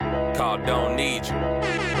called Don't Need You.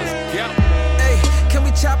 Let's go. Can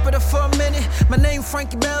we chop it up for a minute? My name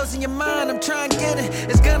Franky Bells in your mind, I'm trying to get it.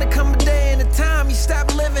 It's gonna come a day and a time you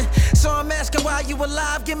stop living. So I'm asking why you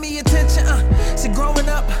alive, give me attention. See, growing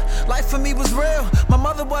up, life for me was real. My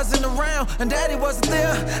mother wasn't around and daddy wasn't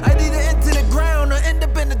there. I'd either enter the ground or end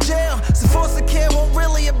up in the jail. So foster care wasn't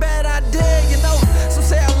really a bad idea, you know. Some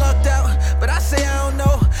say I lucked out, but I say I don't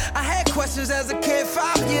know. I had questions as a kid,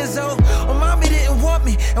 5 years old. Well, mommy didn't want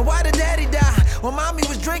me, and why did daddy die? Well, mommy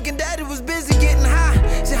was drinking, daddy was busy getting high.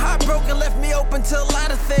 See, heartbroken left me open to a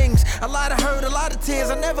lot of things. A lot of hurt, a lot of tears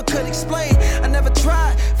I never could explain. I never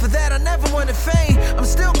tried for that, I never wanted fame. I'm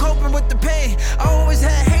still coping with the pain. I always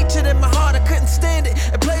had hatred in my heart, I couldn't stand it.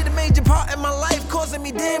 It played a major part in my life, causing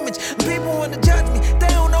me damage. And people want to judge me, they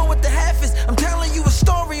don't know what the half is. I'm telling you a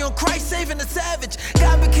story on Christ saving the savage.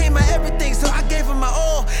 God became my everything, so I gave him my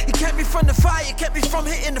all. He kept me from the fire, kept me from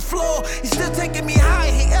hitting the floor. He's still taking me high,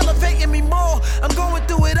 he elevating me more. I'm going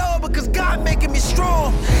through it all because God making me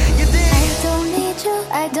strong. You dig? I don't need you,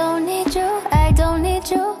 I don't need you, I don't need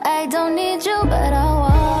you, I don't need you, but I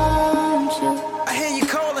want you. I hear you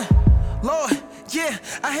calling, Lord, yeah,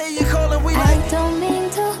 I hear you calling. We like, I don't mean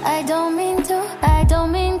to, I don't mean to, I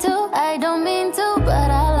don't mean to, I don't mean to,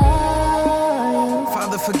 but I love you.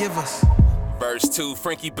 Father, forgive us. Verse 2,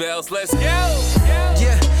 Franky Bells, let's go.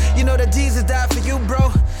 Yeah, you know that Jesus died for you,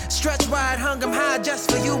 bro. Stretch wide, hung him high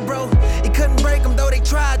just for you, bro. He couldn't break him, though they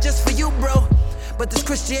tried just for you, bro. But this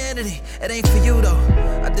Christianity, it ain't for you, though.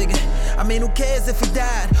 I dig it. I mean, who cares if he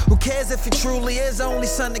died? Who cares if he truly is the only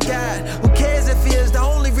son of God? Who cares if he is the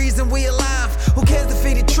only reason we alive? Who cares if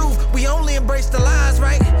he the truth? We only embrace the lies,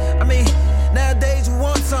 right? I mean, nowadays we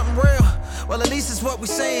want something real. Well, at least it's what we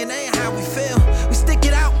saying, ain't how we feel. We stick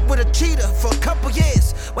it out with a cheater for a couple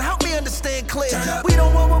years. Well, help me understand clear. We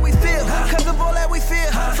don't want what we feel, cause of all that we fear.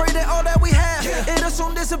 Afraid that all that we have, it'll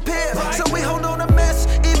soon disappear. So we hold on to mess,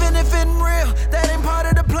 even if it ain't real. That ain't part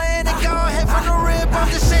of the plan, and God head from the rib. I'm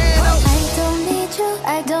just saying, oh. I don't need you,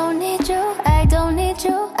 I don't need you, I don't need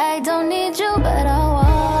you, I don't need you, but I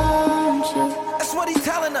want you. That's what he's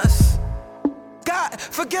telling us. God,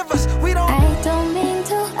 forgive us, we don't. I don't mean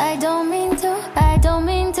to, I don't mean to, I don't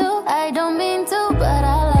mean to, I don't mean to, but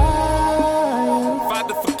I love you.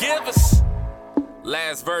 Father, forgive us.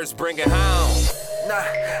 Last verse, bring it home. Nah,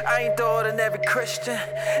 I ain't the ordinary Christian,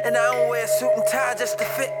 and I don't wear a suit and tie just to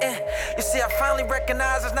fit in. You see, I finally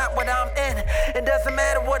recognize it's not what I'm in. It doesn't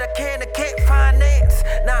matter what I can or can't finance.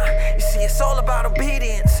 Nah, you see, it's all about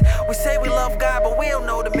obedience. We say we love God, but we don't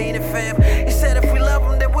know the meaning, fam. He said if we love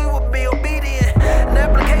him, then we will be obedient. And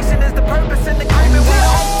application is the purpose and agreement.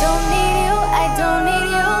 I don't need you, I don't need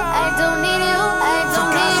you, I don't need you, I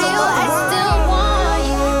don't need you, I still want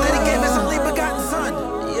you. Then he gave his only begotten son.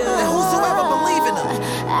 And whosoever believe in him.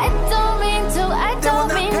 I don't mean to, I don't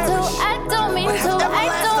mean to, I don't mean to, I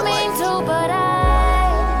don't mean to, but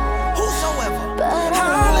Whosoever. but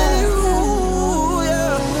Hallelujah.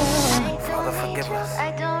 Father, forgive us.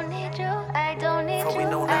 I don't need you, I don't need For we you,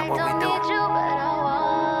 know not I what we don't do. need you, but I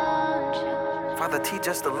want you. Father, teach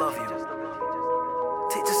us to love you.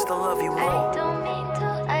 Teach us to love you I more. don't mean to,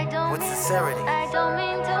 I don't With mean sincerity. to, I don't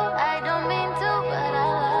mean to, I don't mean to, but I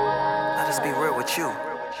love Let us be real with you.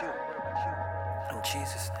 In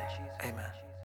Jesus' name.